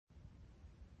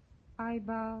I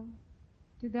bow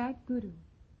to that Guru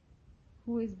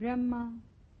who is Brahma,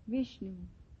 Vishnu,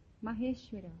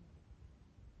 Maheshwara,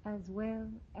 as well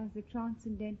as the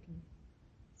transcendental,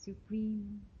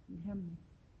 supreme Brahman.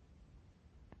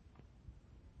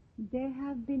 There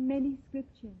have been many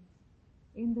scriptures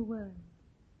in the world,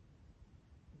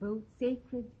 both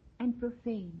sacred and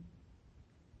profane,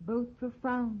 both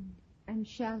profound and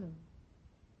shallow,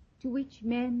 to which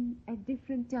men at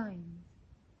different times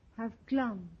have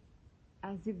clung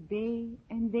as if they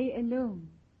and they alone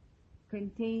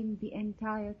contain the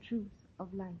entire truth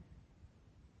of life.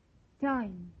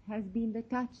 Time has been the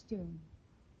touchstone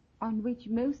on which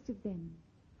most of them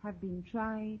have been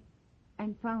tried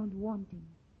and found wanting,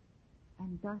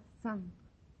 and thus sunk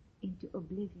into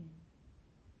oblivion.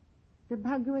 The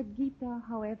Bhagavad Gita,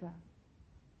 however,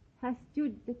 has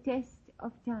stood the test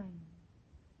of time,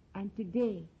 and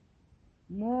today,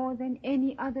 more than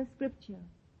any other scripture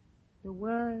the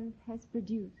world has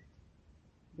produced,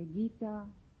 the Gita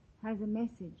has a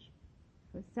message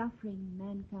for suffering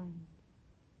mankind.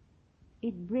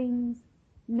 It brings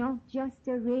not just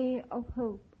a ray of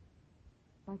hope,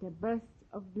 but a burst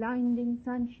of blinding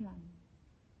sunshine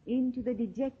into the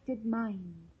dejected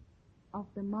mind of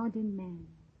the modern man,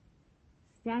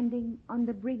 standing on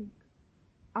the brink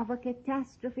of a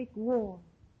catastrophic war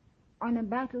on a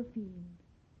battlefield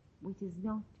which is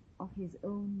not of his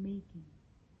own making.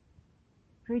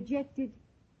 Projected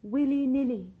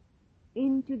willy-nilly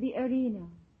into the arena,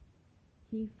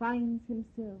 he finds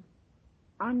himself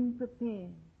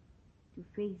unprepared to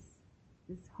face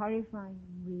this horrifying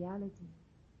reality.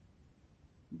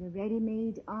 The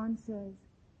ready-made answers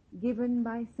given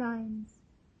by science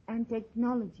and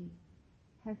technology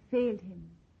have failed him.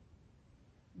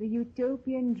 The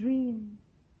utopian dream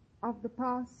of the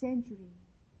past century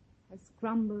has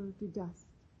crumbled to dust,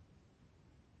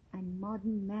 and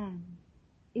modern man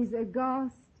is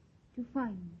aghast to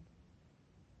find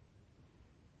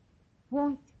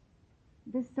what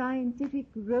the scientific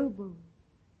robo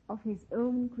of his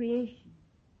own creation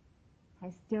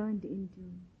has turned into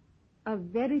a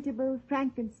veritable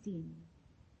Frankenstein,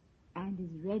 and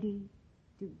is ready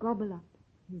to gobble up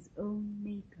his own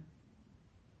maker.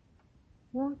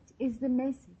 What is the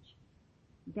message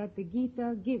that the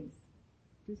Gita gives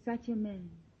to such a man?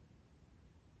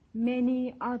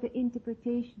 Many are the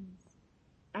interpretations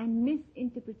and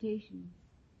misinterpretations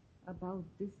about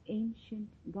this ancient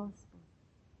gospel.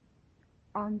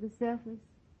 On the surface,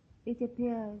 it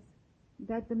appears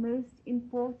that the most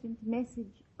important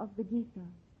message of the Gita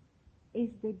is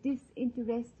the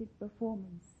disinterested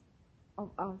performance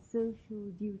of our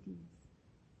social duties.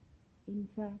 In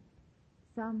fact,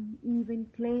 some even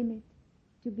claim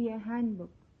it to be a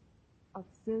handbook of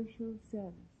social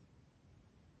service.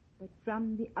 But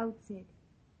from the outset,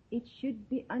 it should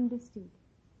be understood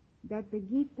that the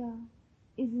Gita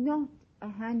is not a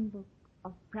handbook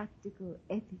of practical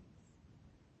ethics,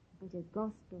 but a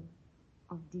gospel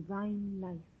of divine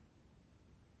life.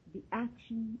 The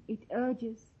action it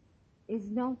urges is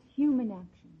not human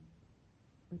action,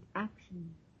 but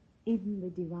action in the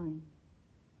divine.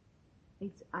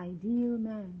 Its ideal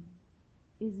man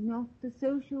is not the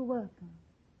social worker,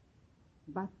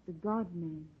 but the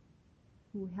God-man,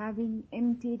 who, having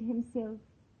emptied himself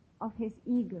of his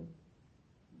ego,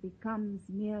 becomes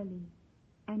merely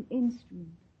an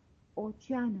instrument or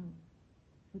channel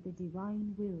for the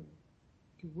divine will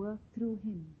to work through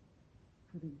him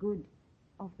for the good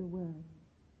of the world.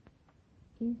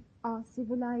 If our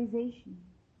civilization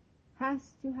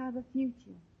has to have a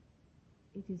future,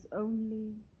 it is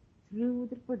only through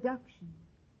the production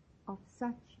of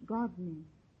such God-men,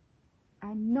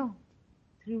 and not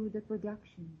through the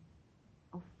production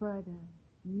of further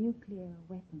nuclear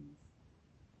weapons.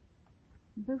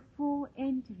 Before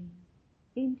entering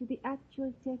into the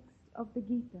actual text of the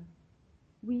Gita,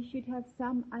 we should have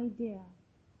some idea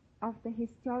of the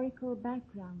historical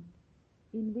background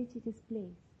in which it is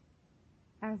placed,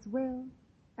 as well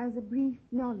as a brief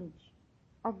knowledge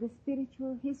of the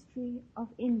spiritual history of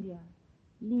India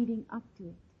leading up to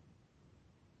it.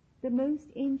 The most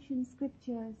ancient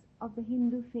scriptures of the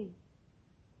Hindu faith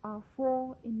are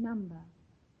 4 in number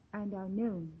and are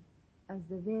known as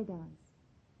the Vedas.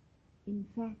 In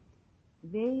fact,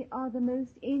 they are the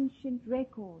most ancient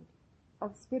record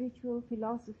of spiritual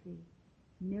philosophy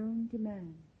known to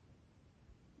man.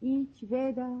 Each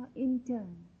Veda, in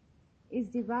turn, is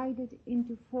divided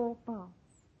into 4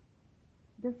 parts.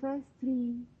 The first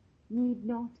 3 need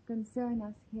not concern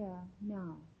us here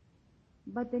now,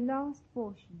 but the last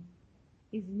portion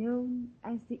is known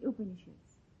as the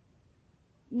Upanishads.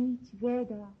 Each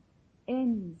Veda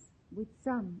ends with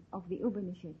some of the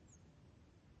Upanishads,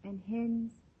 and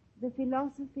hence the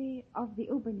philosophy of the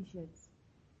Upanishads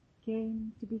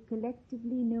came to be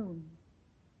collectively known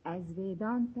as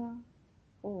Vedanta,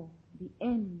 or the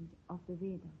end of the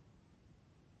Veda.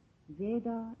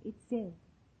 Veda itself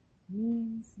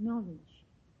means knowledge,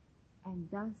 and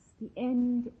thus the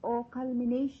end or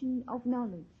culmination of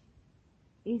knowledge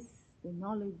is the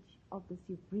knowledge of the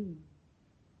Supreme,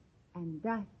 and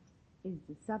that is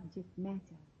the subject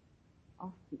matter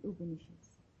of the Upanishads.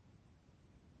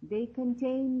 They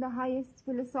contain the highest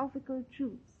philosophical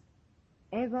truths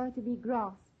ever to be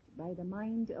grasped by the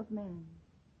mind of man,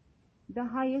 the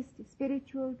highest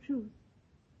spiritual truth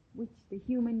which the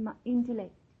human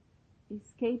intellect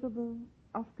is capable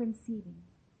of conceiving.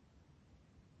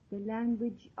 The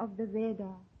language of the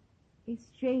Veda is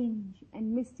strange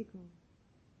and mystical,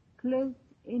 clothed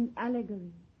in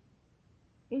allegory.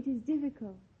 It is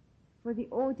difficult for the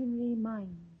ordinary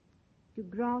mind to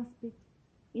grasp it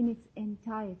in its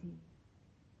entirety,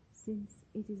 since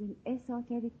it is an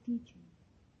esoteric teaching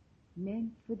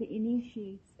meant for the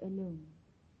initiates alone.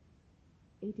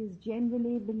 It is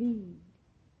generally believed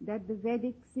that the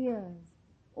Vedic seers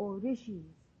or rishis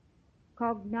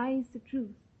cognized the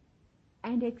truth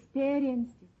and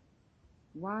experienced it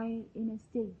while in a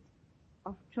state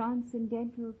of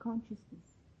transcendental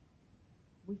consciousness,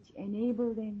 which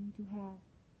enabled them to have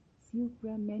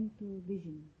supramental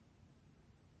vision.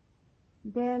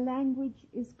 Their language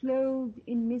is clothed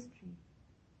in mystery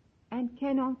and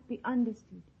cannot be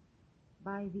understood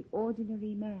by the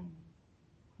ordinary man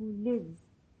who lives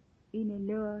in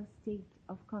a lower state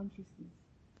of consciousness.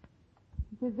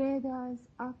 The Vedas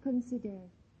are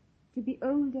considered to be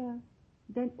older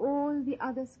than all the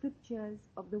other scriptures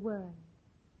of the world.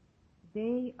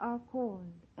 They are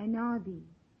called Anadi,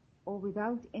 or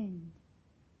without end,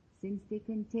 since they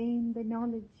contain the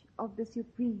knowledge of the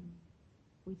Supreme,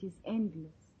 which is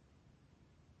endless.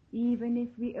 Even if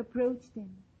we approach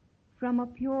them from a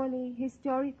purely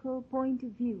historical point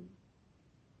of view,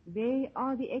 they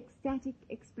are the ecstatic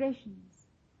expressions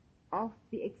of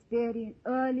the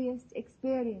earliest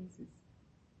experiences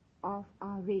of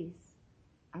our race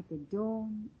at the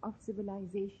dawn of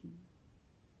civilization.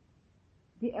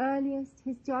 The earliest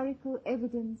historical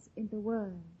evidence in the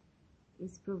world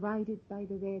is provided by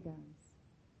the Vedas.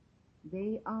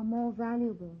 They are more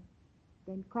valuable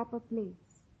than copper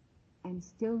plates and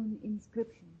stone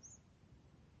inscriptions.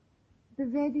 The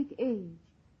Vedic age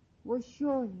was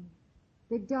surely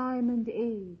the diamond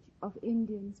age of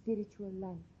Indian spiritual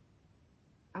life,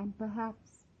 and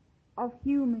perhaps of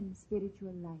human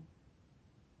spiritual life.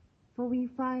 For we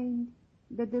find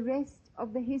that the rest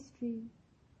of the history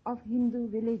of Hindu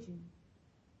religion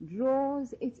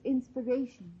draws its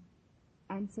inspiration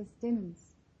and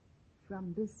sustenance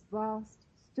from this vast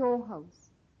storehouse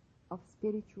of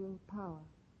spiritual power.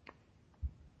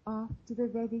 After the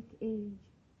Vedic age,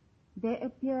 there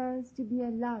appears to be a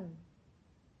lull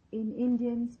in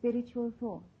Indian spiritual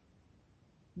thought,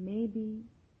 maybe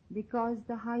because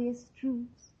the highest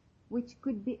truths which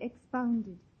could be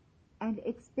expounded and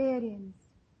experienced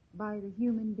by the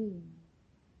human being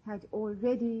had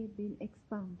already been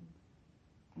expounded,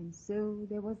 and so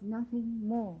there was nothing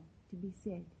more to be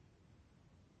said.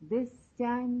 This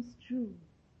stands true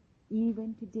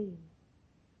even today.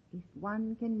 If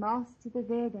one can master the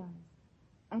Vedas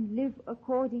and live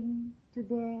according to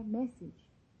their message,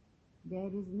 there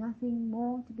is nothing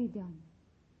more to be done.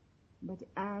 But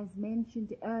as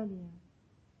mentioned earlier,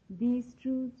 these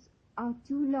truths are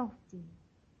too lofty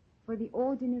for the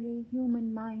ordinary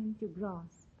human mind to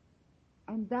grasp,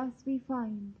 and thus we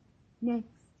find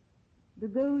next the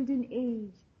golden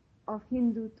age of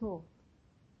Hindu thought,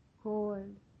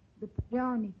 called the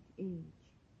Puranic age.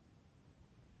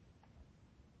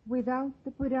 Without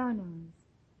the Puranas,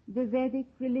 the Vedic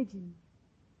religion,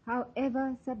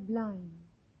 however sublime,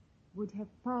 would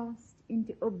have passed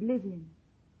into oblivion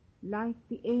like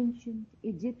the ancient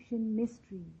Egyptian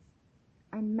mysteries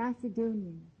and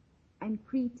Macedonian and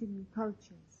Cretan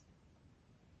cultures,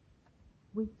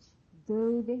 which,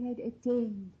 though they had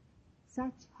attained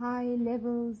such high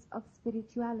levels of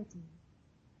spirituality,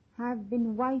 have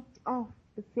been wiped off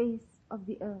the face of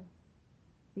the earth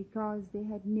because they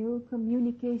had no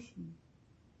communication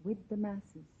with the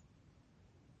masses.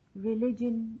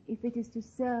 Religion, if it is to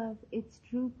serve its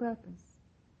true purpose,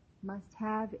 must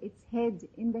have its head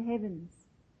in the heavens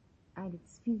and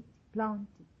its feet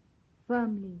planted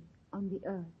firmly on the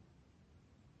earth.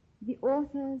 The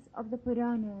authors of the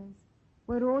Puranas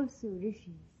were also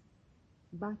rishis,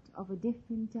 but of a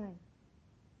different type.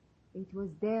 It was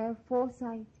their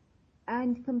foresight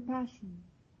and compassion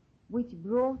which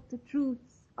brought the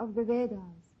truths of the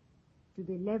Vedas to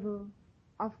the level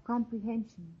of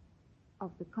comprehension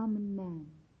of the common man.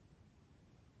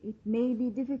 It may be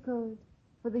difficult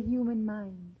for the human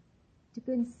mind to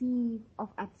conceive of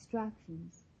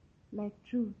abstractions like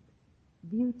truth,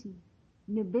 beauty,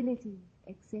 nobility,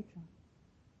 etc.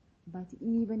 But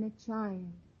even a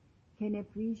child can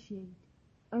appreciate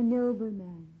a noble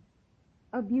man,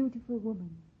 a beautiful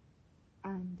woman,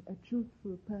 and a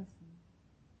truthful person.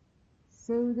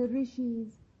 So the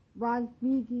rishis,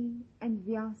 Valmiki and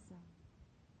Vyasa,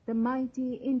 the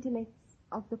mighty intellects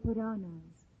of the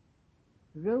Puranas,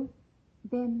 wrote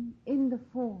them in the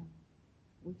form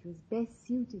which was best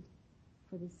suited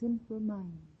for the simple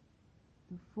mind,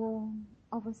 the form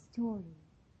of a story.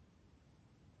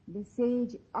 The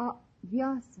sage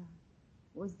Vyasa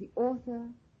was the author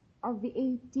of the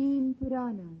 18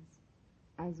 Puranas,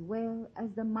 as well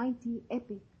as the mighty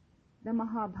epic, the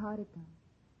Mahabharata,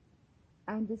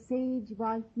 and the sage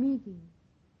Valmiki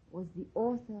was the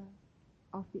author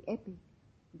of the epic,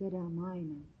 the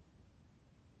Ramayana.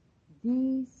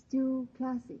 These two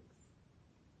classics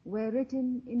were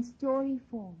written in story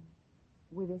form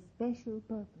with a special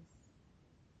purpose.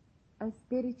 A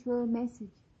spiritual message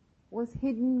was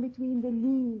hidden between the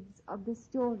leaves of the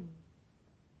story,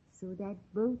 so that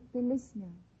both the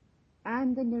listener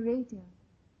and the narrator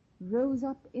rose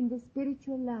up in the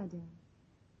spiritual ladder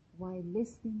while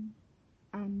listening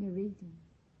and narrating.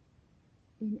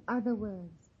 In other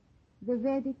words, the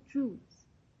Vedic truths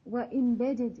were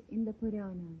embedded in the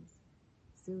Puranas,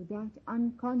 so that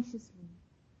unconsciously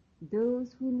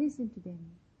those who listened to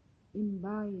them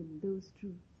imbibed those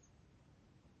truths.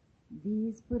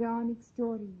 These Puranic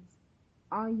stories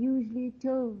are usually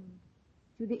told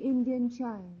to the Indian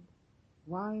child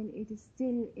while it is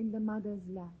still in the mother's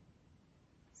lap.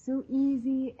 So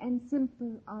easy and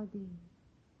simple are they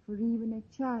for even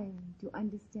a child to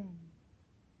understand.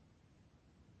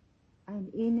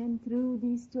 And in and through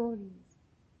these stories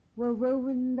were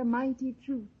woven the mighty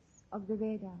truths of the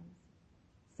Vedas,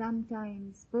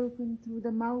 sometimes spoken through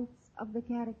the mouths of the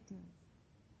characters,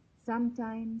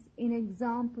 sometimes in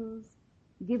examples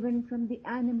given from the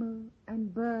animal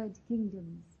and bird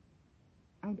kingdoms,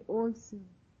 and also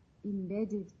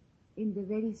embedded in the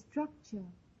very structure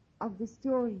of the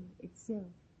story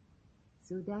itself,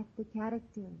 so that the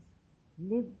characters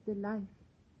lived the life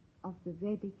of the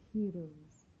Vedic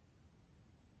heroes.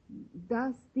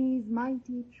 Thus these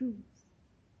mighty truths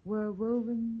were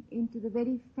woven into the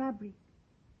very fabric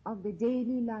of the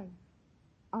daily life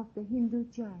of the Hindu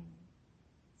child,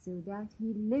 so that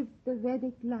he lived the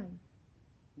Vedic life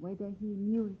whether he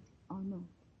knew it or not.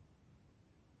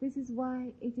 This is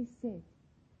why it is said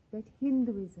that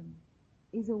Hinduism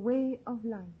is a way of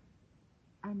life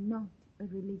and not a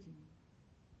religion.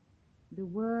 The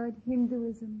word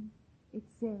Hinduism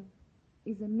itself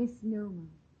is a misnomer.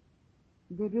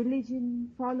 The religion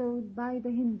followed by the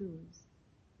Hindus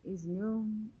is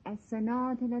known as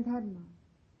Sanatana Dharma,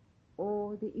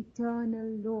 or the eternal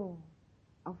law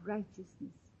of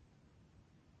righteousness,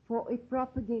 for it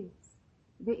propagates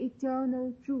the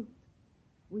eternal truth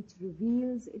which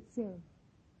reveals itself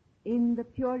in the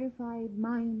purified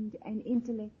mind and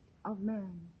intellect of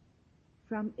man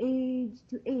from age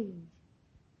to age,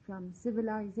 from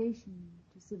civilization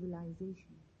to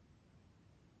civilization.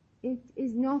 It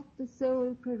is not the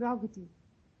sole prerogative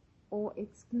or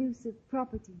exclusive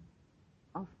property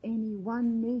of any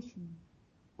one nation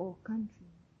or country.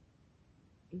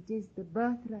 It is the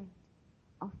birthright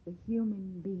of the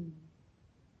human being.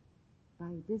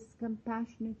 By this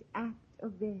compassionate act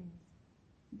of theirs,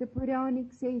 the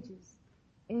Puranic sages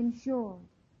ensured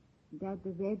that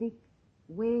the Vedic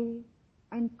way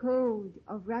and code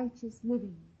of righteous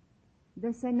living, the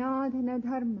Sanatana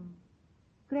Dharma,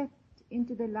 crept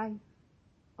into the life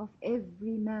of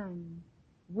every man,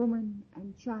 woman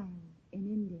and child in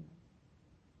India,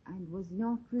 and was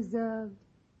not reserved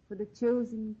for the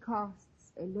chosen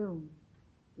castes alone,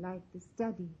 like the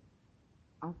study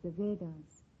of the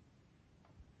Vedas.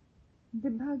 The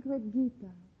Bhagavad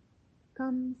Gita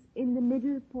comes in the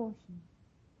middle portion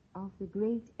of the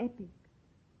great epic,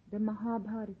 the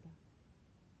Mahabharata.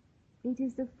 It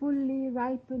is the fully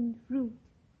ripened fruit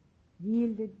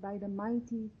yielded by the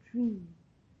mighty tree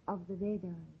of the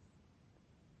Vedas.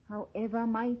 However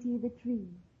mighty the tree,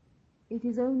 it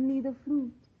is only the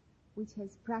fruit which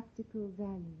has practical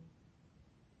value.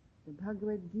 The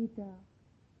Bhagavad Gita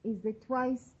is the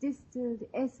twice distilled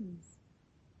essence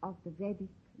of the Vedic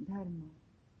Dharma.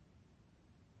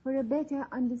 For a better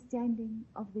understanding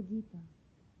of the Gita,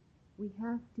 we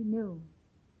have to know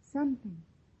something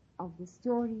of the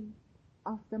story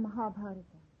of the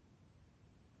Mahabharata.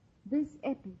 This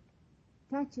epic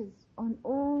touches on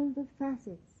all the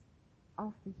facets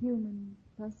of the human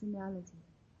personality.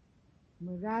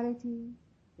 morality,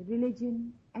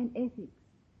 religion, and ethics.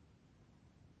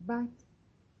 But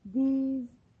these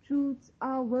truths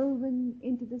are woven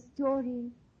into the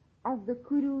story of the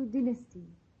Kuru dynasty,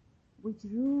 which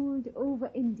ruled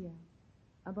over India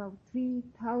about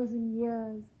 3,000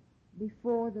 years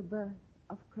before the birth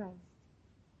of Christ.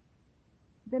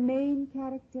 The main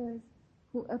characters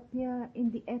who appear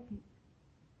in the epic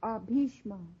are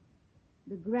Bhishma,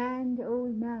 the grand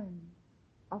old man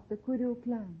of the Kuru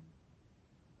clan,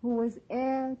 who was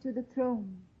heir to the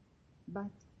throne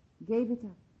but gave it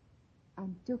up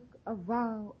and took a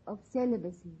vow of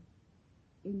celibacy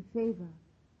in favor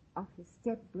of his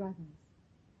step-brothers.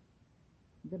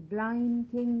 The blind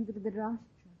king Dhritarashtra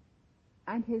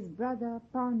and his brother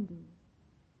Pandu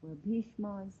were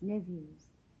Bhishma's nephews.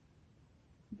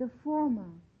 The former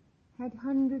had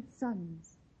 100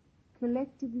 sons,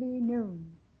 collectively known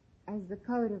as the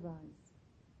Kauravas,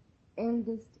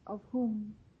 eldest of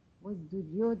whom was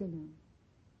Duryodhana.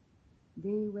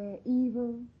 They were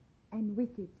evil and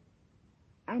wicked,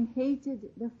 and hated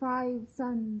the 5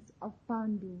 sons of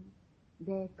Pandu,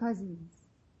 their cousins,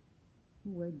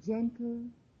 who were gentle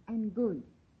and good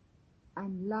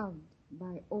and loved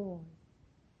by all.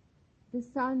 The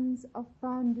sons of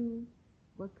Pandu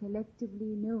were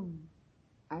collectively known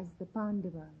as the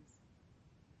Pandavas.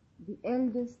 The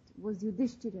eldest was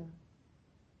Yudhishthira,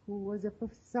 who was a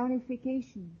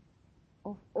personification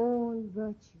of all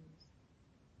virtues.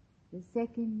 The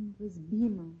second was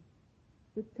Bhima.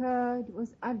 The third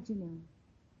was Arjuna,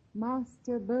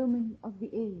 master bowman of the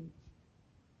age,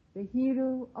 the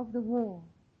hero of the war,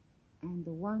 and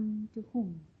the one to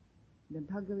whom the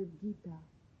Bhagavad Gita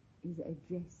is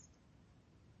addressed.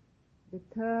 The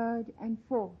third and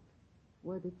fourth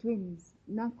were the twins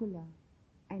Nakula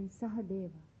and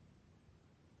Sahadeva.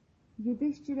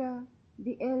 Yudhishthira,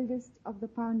 the eldest of the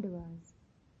Pandavas,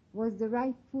 was the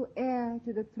rightful heir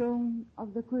to the throne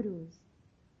of the Kurus.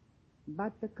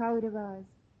 But the Kauravas,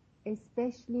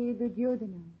 especially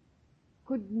Duryodhana,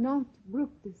 could not brook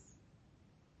this,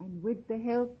 and with the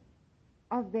help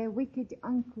of their wicked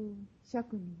uncle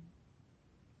Shakuni,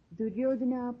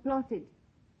 Duryodhana plotted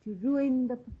to ruin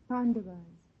the Pandavas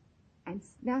and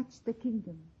snatch the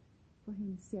kingdom for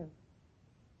himself.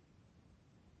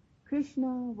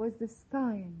 Krishna was the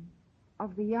scion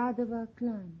of the Yadava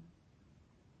clan,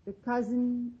 the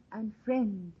cousin and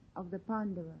friend of the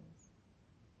Pandavas.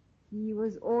 He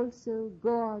was also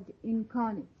God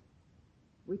incarnate,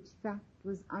 which fact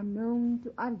was unknown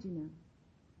to Arjuna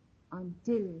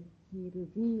until he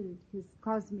revealed his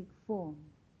cosmic form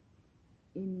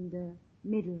in the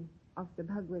middle of the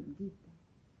Bhagavad Gita.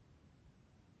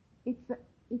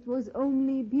 It was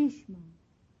only Bhishma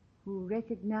who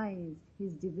recognized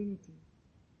his divinity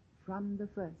from the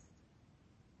first.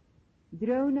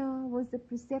 Drona was the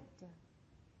preceptor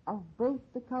of both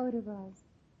the Kauravas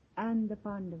and the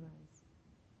Pandavas.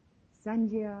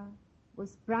 Sanjaya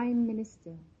was prime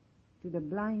minister to the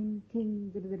blind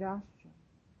king Dhritarashtra.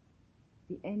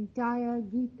 The entire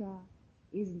Gita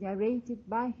is narrated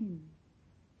by him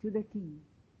to the king.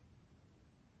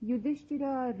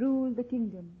 Yudhishthira ruled the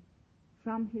kingdom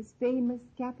from his famous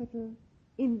capital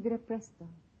Indraprastha,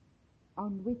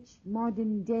 on which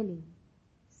modern Delhi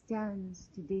stands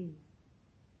today.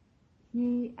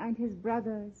 He and his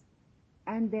brothers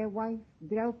and their wife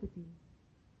Draupadi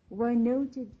were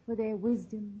noted for their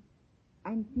wisdom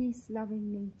and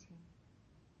peace-loving nature,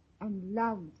 and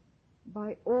loved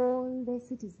by all their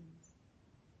citizens.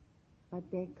 But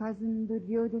their cousin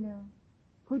Duryodhana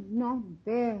could not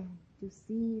bear to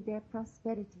see their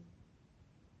prosperity,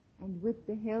 and with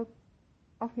the help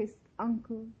of his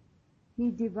uncle,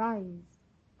 he devised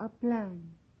a plan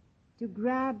to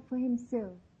grab for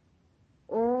himself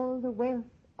all the wealth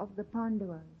of the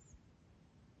Pandavas,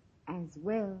 as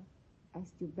well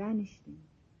as to banish them.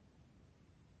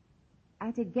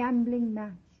 At a gambling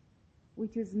match,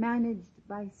 which was managed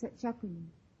by Shakuni,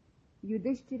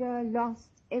 Yudhishthira lost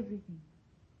everything,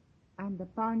 and the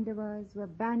Pandavas were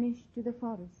banished to the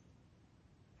forest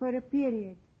for a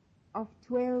period of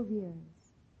 12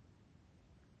 years,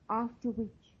 after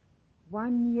which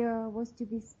 1 year was to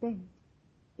be spent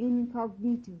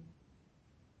incognito.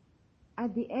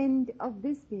 At the end of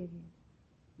this period,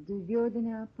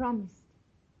 Duryodhana promised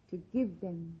to give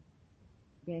them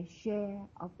their share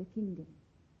of the kingdom.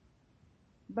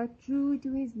 But true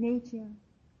to his nature,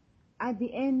 at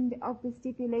the end of the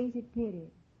stipulated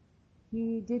period,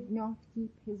 he did not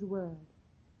keep his word.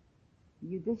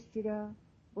 Yudhishthira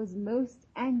was most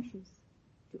anxious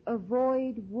to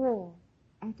avoid war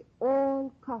at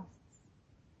all costs,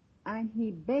 and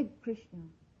he begged Krishna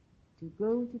to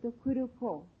go to the Kuru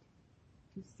court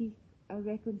to seek a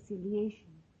reconciliation.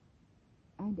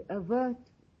 and avert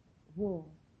war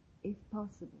if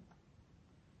possible.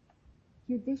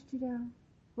 Yudhishthira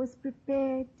was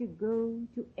prepared to go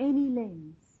to any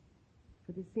lengths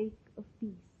for the sake of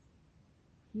peace.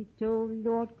 He told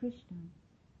Lord Krishna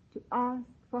to ask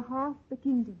for half the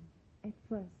kingdom at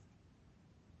first,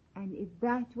 and if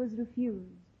that was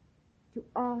refused, to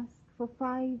ask for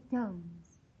 5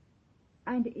 towns,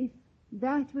 and if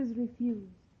that was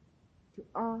refused, to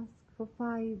ask for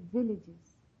 5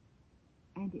 villages,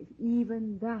 and if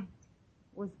even that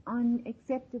was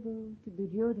unacceptable to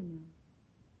Duryodhana,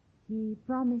 he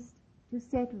promised to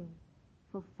settle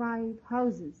for 5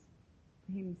 houses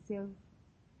for himself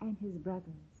and his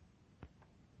brothers.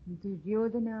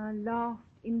 Duryodhana laughed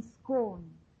in scorn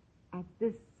at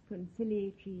this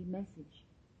conciliatory message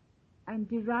and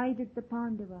derided the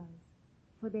Pandavas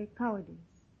for their cowardice.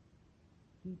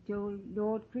 He told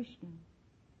Lord Krishna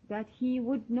that he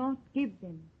would not give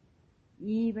them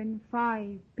even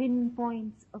 5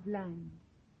 pinpoints of land.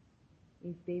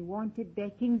 If they wanted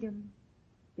their kingdom,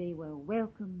 they were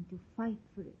welcome to fight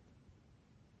for it.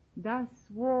 Thus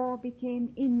war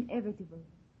became inevitable,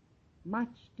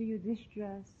 much to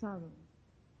Yudhishthira's sorrow,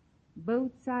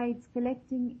 both sides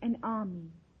collecting an army.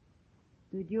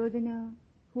 Duryodhana,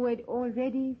 who had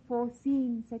already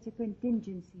foreseen such a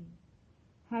contingency,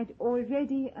 had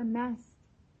already amassed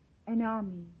an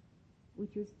army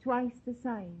which was twice the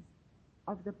size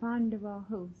of the Pandava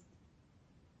host.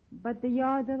 But the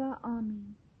Yadava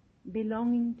army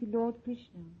belonging to Lord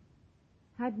Krishna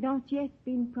had not yet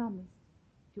been promised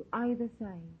to either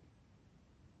side,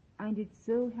 and it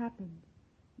so happened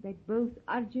that both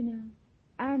Arjuna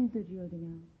and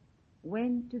Duryodhana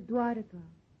went to Dwaraka,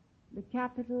 the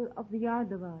capital of the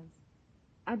Yadavas,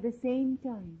 at the same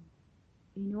time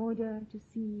in order to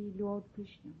see Lord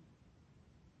Krishna.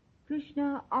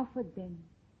 Krishna offered them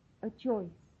a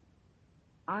choice,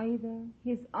 either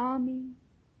his army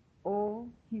or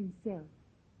himself.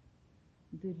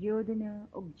 Duryodhana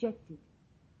objected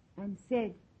and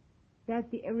said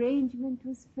that the arrangement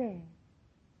was fair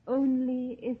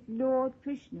only if Lord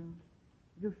Krishna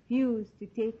refused to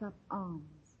take up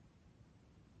arms.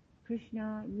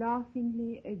 Krishna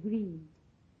laughingly agreed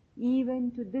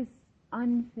even to this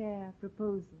unfair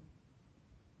proposal,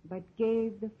 but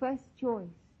gave the first choice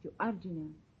to Arjuna,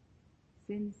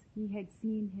 since he had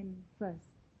seen him first.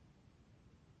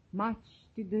 Much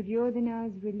to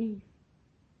Duryodhana's relief,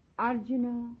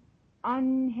 Arjuna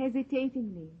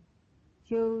unhesitatingly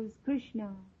chose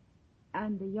Krishna,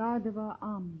 and the Yadava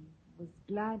army was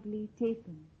gladly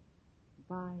taken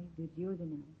by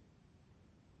Duryodhana.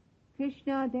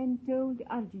 Krishna then told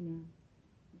Arjuna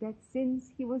that since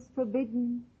he was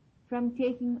forbidden from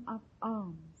taking up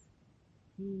arms,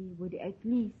 he would at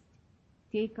least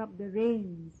take up the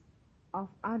reins of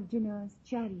Arjuna's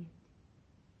chariot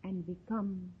and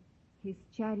become his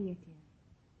charioteer.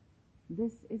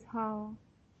 This is how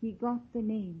he got the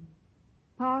name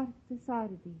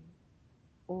Parthasarathi,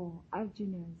 or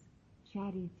Arjuna's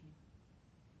charioteer.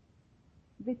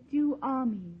 The 2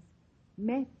 armies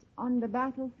met on the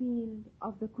battlefield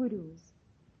of the Kurus,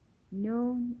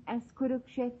 known as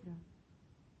Kurukshetra,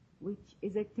 which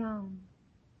is a town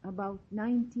about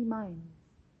 90 miles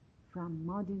from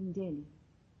modern Delhi.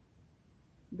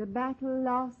 The battle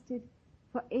lasted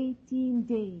for 18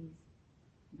 days,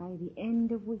 by the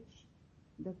end of which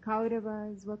the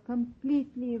Kauravas were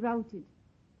completely routed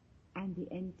and the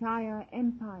entire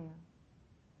empire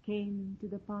came to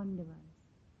the Pandavas.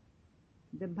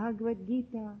 The Bhagavad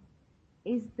Gita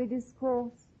is the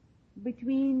discourse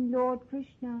between Lord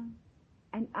Krishna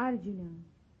and Arjuna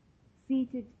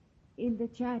seated in the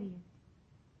chariot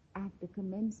at the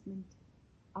commencement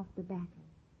of the battle.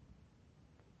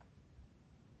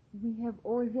 We have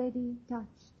already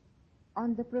touched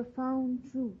on the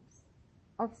profound truths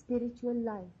of spiritual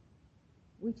life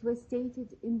which were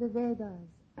stated in the Vedas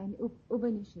and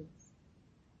Upanishads,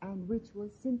 and which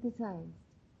was synthesized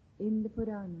in the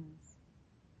Puranas.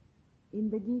 In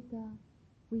the Gita,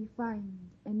 we find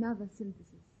another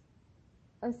synthesis,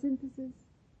 a synthesis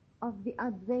of the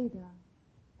Advaita,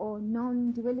 or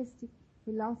non-dualistic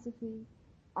philosophy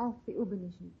of the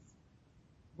Upanishads,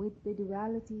 with the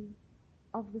duality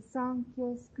of the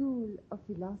Sankhya school of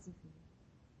philosophy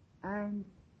and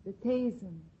the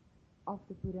theism of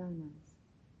the Puranas.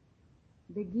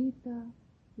 The Gita,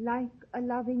 like a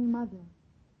loving mother,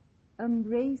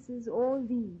 embraces all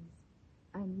these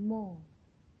and more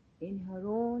in her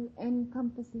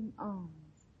all-encompassing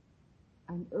arms,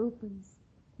 and opens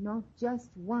not just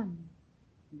one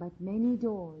but many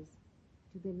doors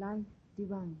to the life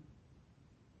divine.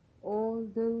 All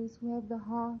those who have the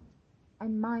heart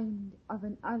and mind of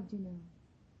an Arjuna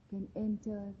can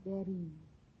enter therein.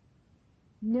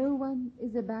 No one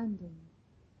is abandoned,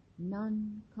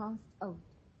 none cast out.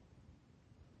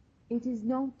 It is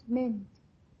not meant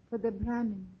for the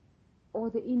Brahmin or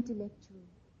the intellectual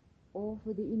or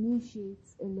for the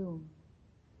initiates alone.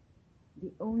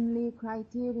 The only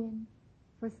criterion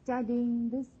for studying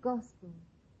this gospel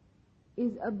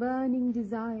is a burning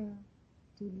desire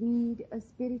to lead a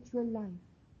spiritual life,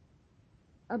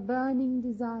 a burning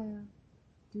desire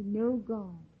to know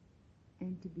God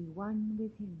and to be one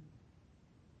with Him.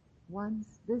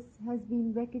 Once this has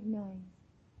been recognized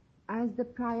as the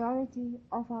priority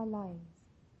of our lives,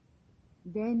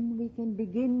 then we can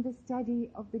begin the study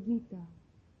of the Gita,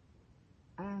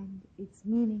 and its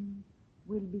meaning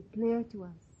will be clear to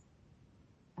us,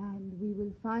 and we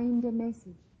will find a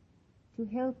message to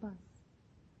help us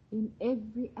in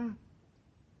every act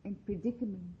and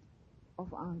predicament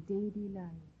of our daily lives.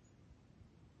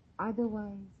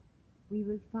 Otherwise, we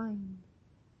will find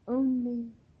only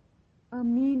a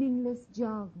meaningless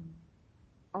jargon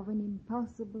of an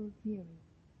impossible theory.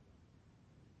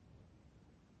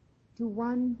 To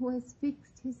one who has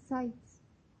fixed his sights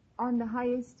on the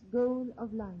highest goal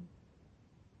of life,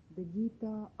 the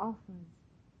Gita offers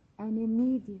an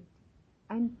immediate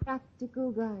and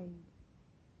practical guide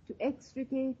to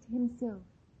extricate himself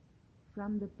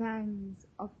from the pangs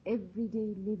of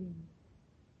everyday living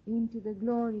into the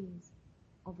glories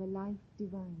of a life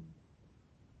divine.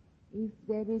 If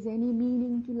there is any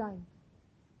meaning to life,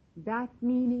 that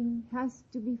meaning has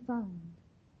to be found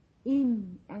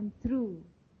in and through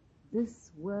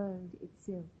this world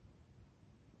itself.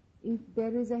 If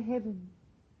there is a heaven,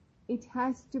 it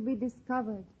has to be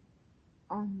discovered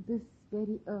on this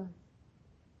very earth,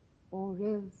 or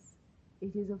else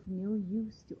it is of no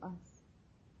use to us.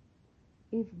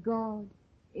 If God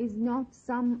is not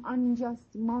some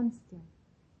unjust monster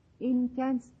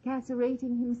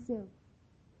incarcerating himself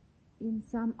in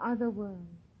some other world,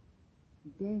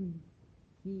 then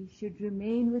he should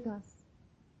remain with us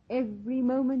every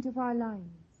moment of our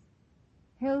lives,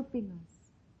 helping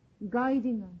us,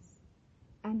 guiding us,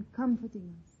 and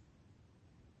comforting us,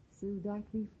 so that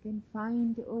we can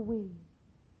find a way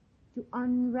to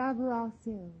unravel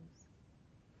ourselves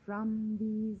from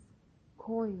these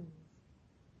coils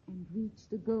and reach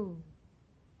the goal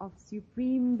of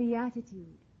supreme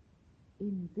beatitude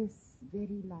in this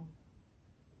very life.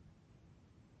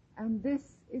 And this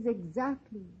is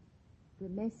exactly the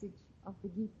message of the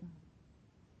Gita.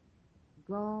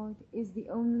 God is the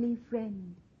only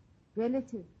friend,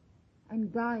 relative,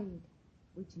 and guide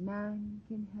which man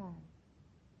can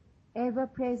have, ever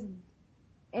present,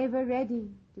 ever ready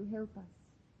to help us,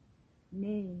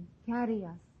 nay, carry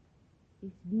us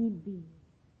if need be.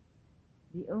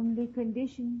 The only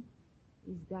condition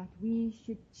is that we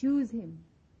should choose him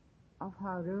of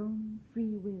our own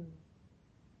free will.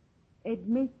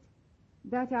 Admit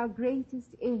that our greatest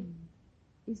aim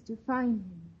is to find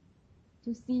him,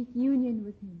 to seek union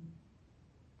with him,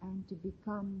 and to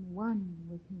become one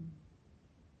with him.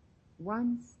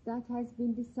 Once that has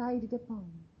been decided upon,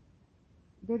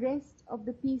 the rest of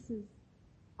the pieces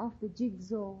of the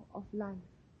jigsaw of life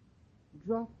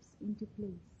drops into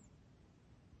place.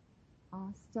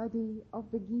 Our study of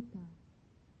the Gita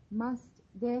must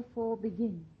therefore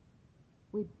begin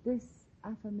with this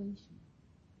affirmation.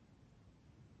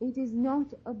 It is not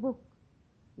a book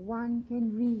one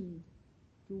can read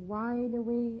to while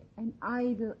away an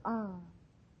idle hour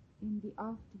in the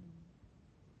afternoon.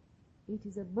 It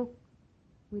is a book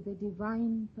with a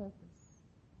divine purpose,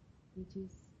 which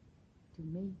is to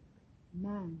make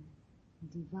man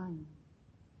divine,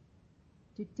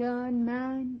 to turn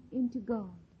man into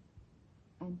God.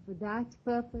 And for that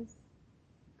purpose,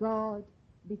 God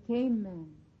became man.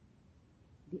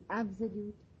 The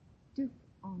Absolute took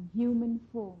on human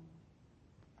form,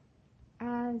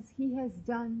 as he has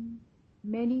done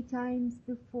many times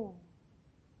before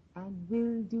and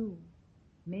will do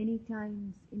many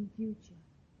times in future,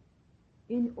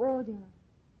 in order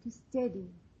to steady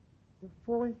the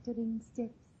faltering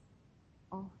steps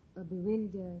of a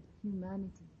bewildered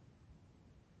humanity.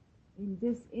 In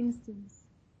this instance,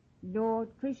 Lord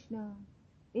Krishna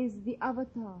is the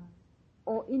avatar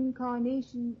or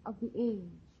incarnation of the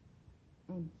age,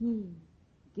 and he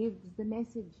gives the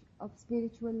message of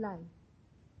spiritual life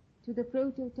to the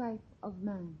prototype of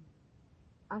man,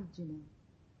 Arjuna.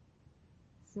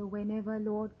 So whenever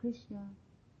Lord Krishna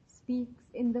speaks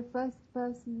in the first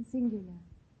person singular,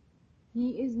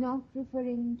 he is not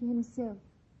referring to himself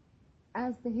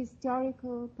as the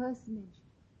historical personage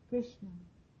Krishna,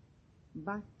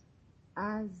 but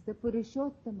as the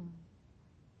Purushottama,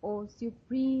 or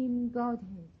Supreme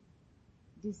Godhead,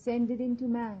 descended into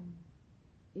man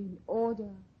in order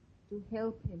to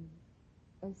help him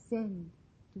ascend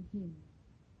to him.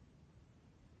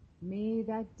 May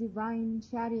that divine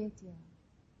charioteer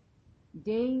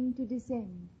deign to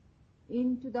descend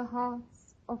into the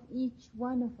hearts of each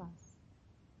one of us,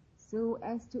 so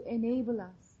as to enable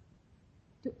us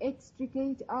to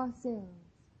extricate ourselves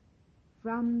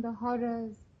from the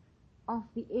horrors of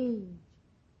the age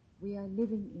we are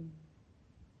living in,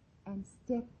 and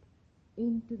step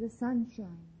into the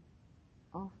sunshine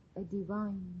of a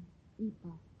divine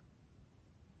epoch.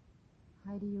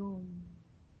 Hari Om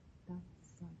Tat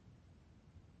Sat.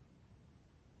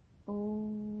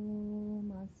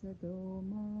 Om Asado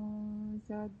Ma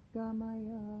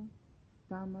Sadgamaya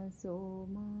Tamaso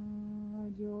Ma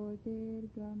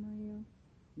Jyotirgamaya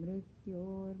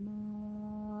Mrityorma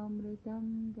Amritam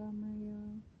Gamaya.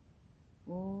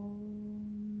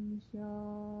 Om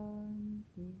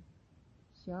Shanti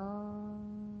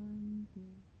Shanti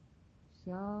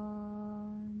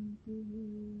Shanti.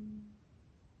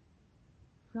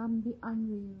 From the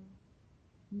unreal,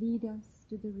 lead us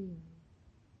to the real.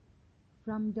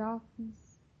 From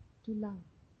darkness to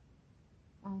light,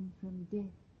 and from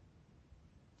death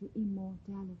to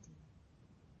immortality.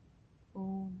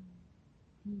 Om,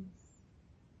 peace,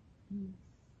 peace,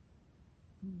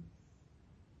 peace.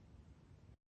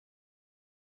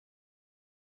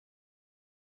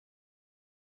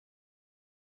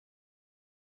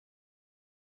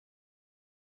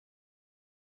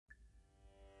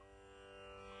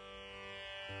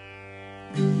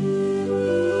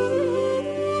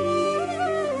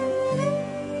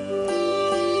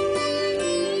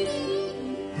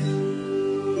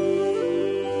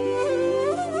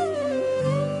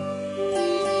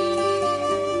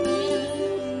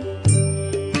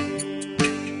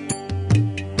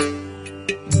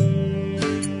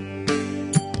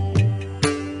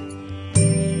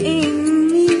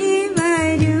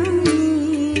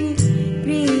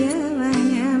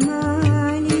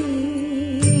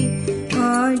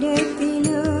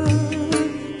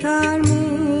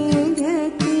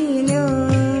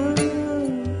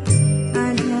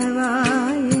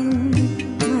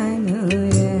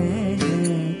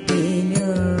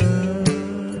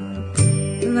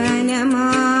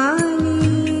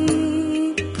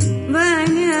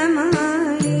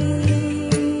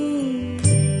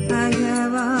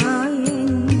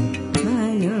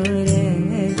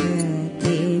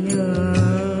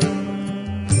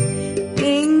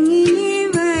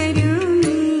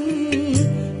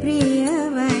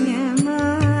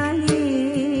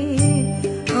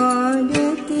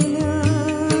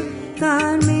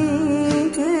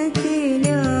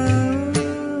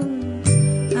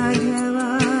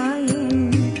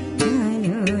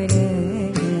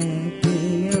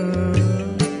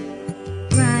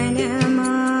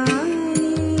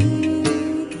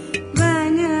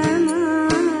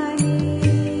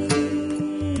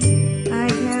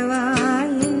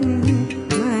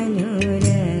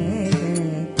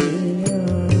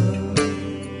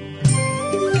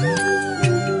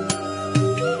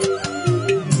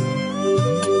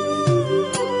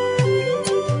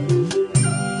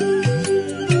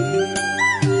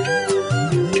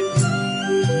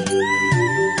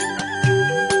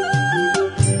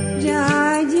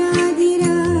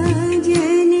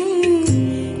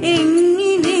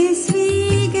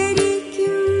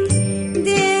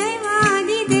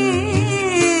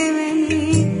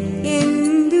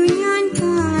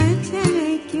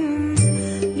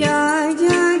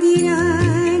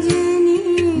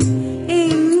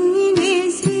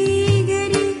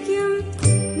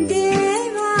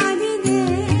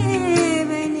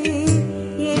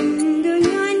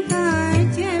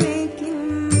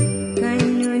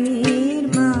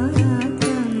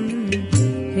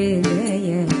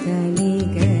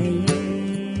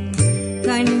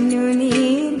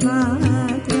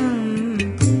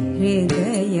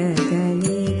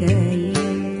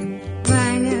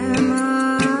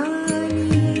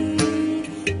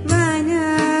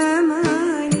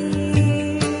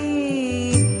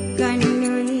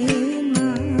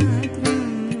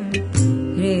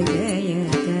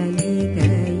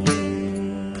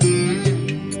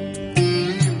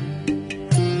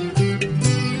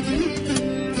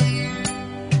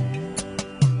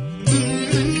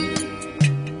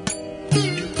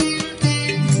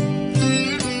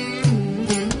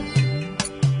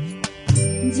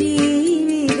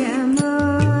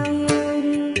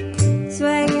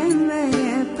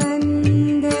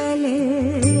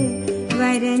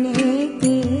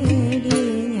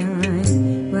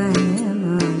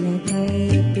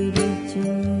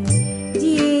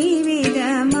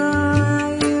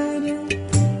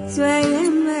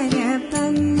 സ്വയംവര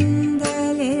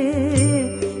പന്തലിൽ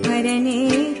വരനെ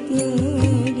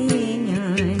തേടി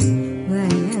ഞാൻ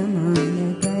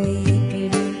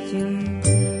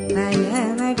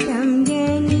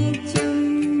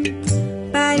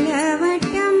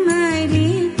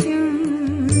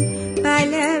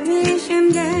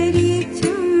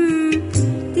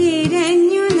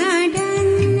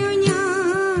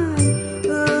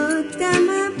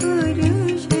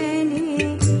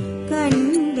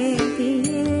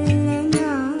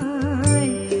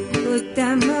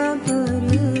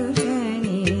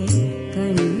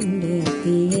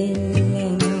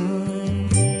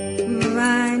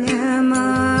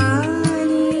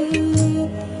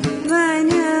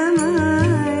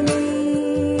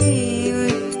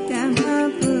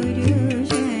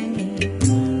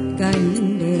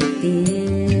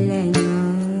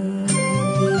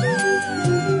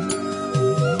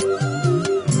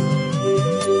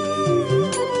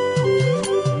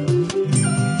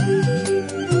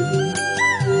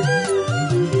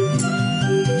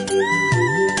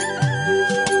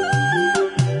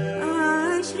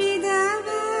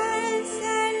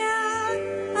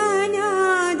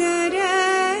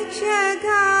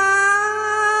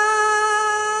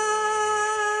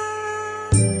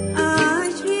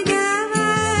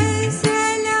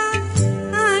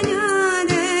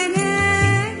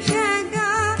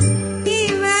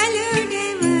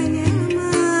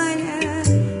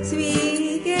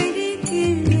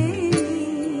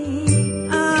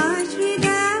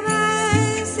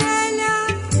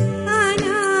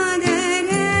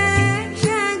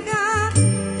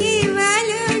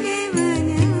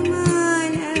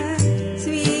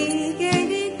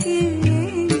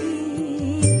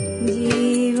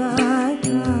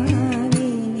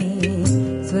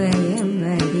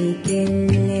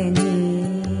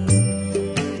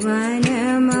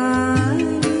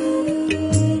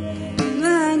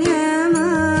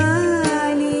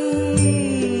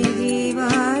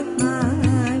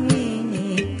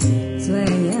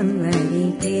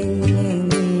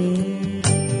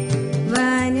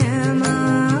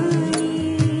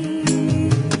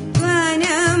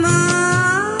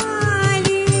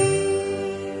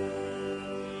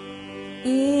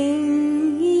is